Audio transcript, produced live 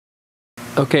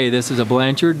Okay, this is a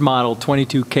Blanchard model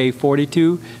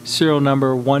 22K42, serial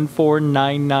number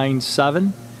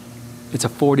 14997. It's a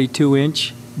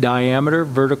 42-inch diameter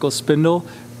vertical spindle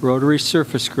rotary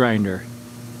surface grinder.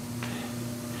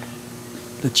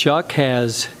 The chuck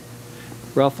has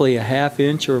roughly a ½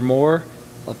 inch or more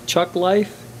of chuck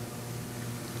life.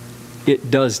 It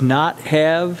does not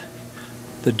have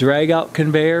the drag-out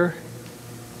conveyor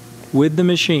with the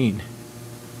machine.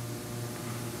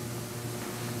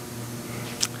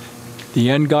 The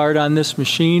end guard on this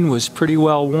machine was pretty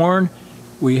well worn.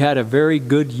 We had a very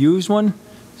good used one,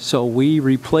 so we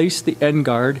replaced the end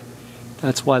guard.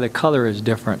 That's why the color is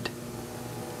different.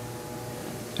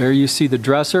 There you see the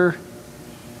dresser.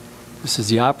 This is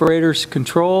the operator's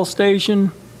control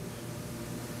station.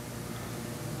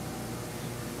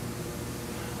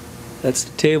 That's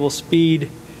the table speed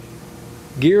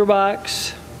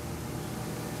gearbox.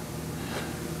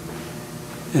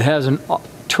 It has an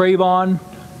Trabon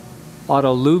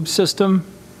auto lube system,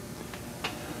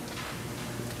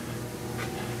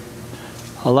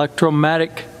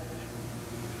 electromagnetic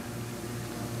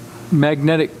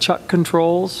chuck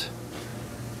controls,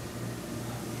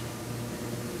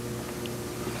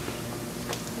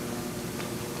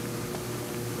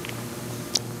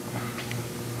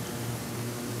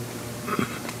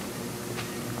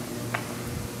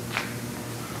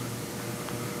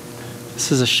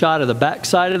 this is a shot of the back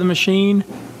side of the machine.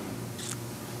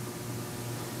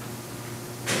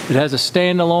 It has a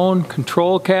standalone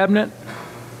control cabinet.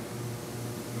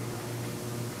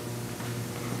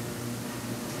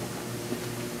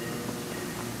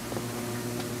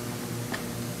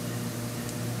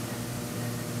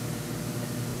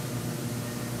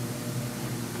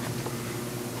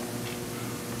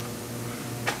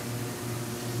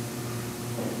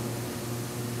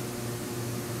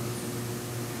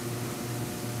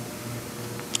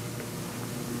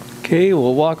 Okay,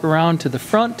 we'll walk around to the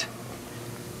front.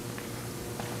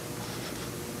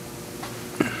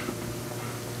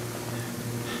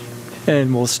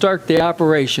 And we'll start the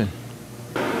operation.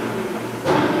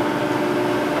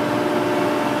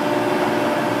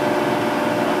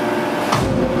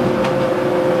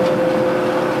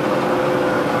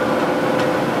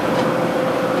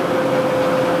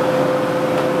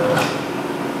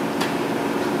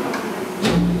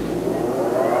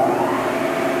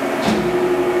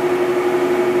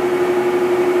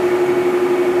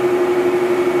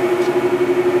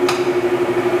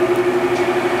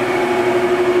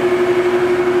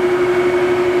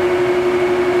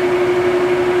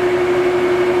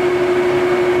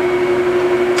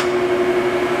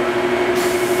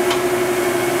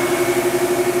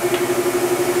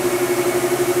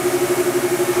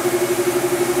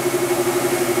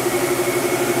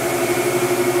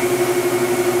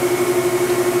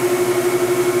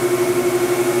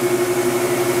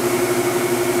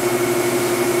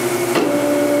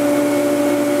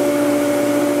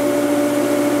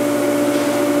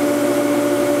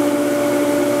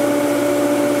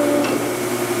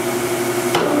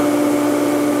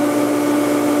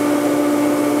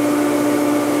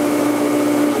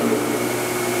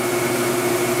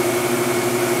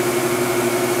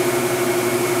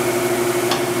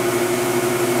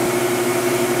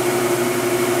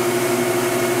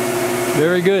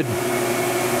 Very good.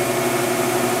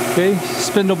 Okay,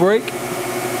 spindle brake.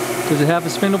 Does it have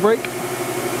a spindle brake?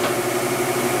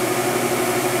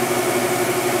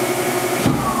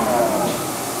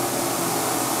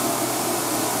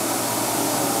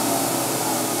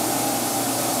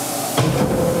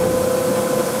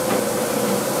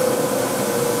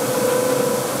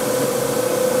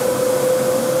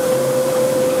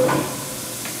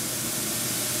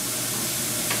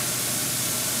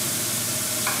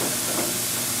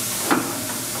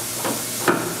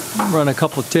 Run a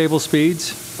couple of table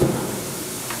speeds.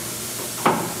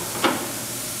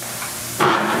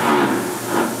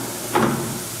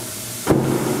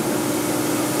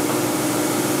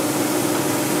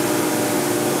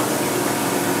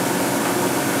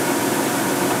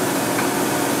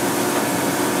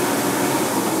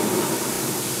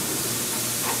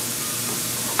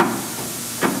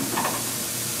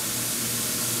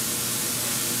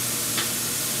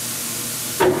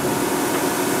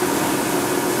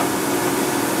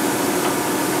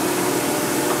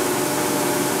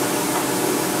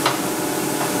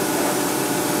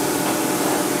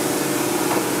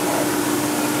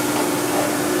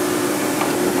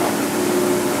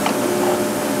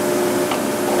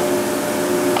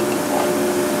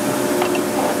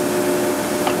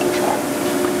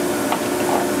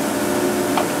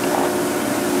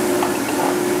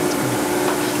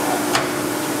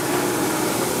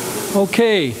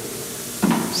 Okay,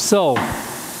 so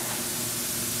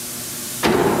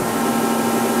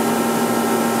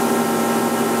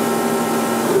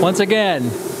Once again,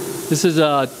 this is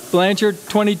a Blanchard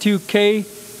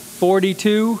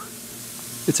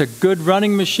 22K42. It's a good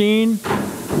running machine,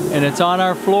 and it's on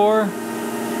our floor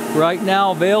right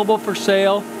now, available for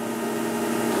sale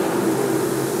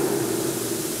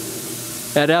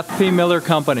at F.P. Miller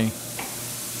Company.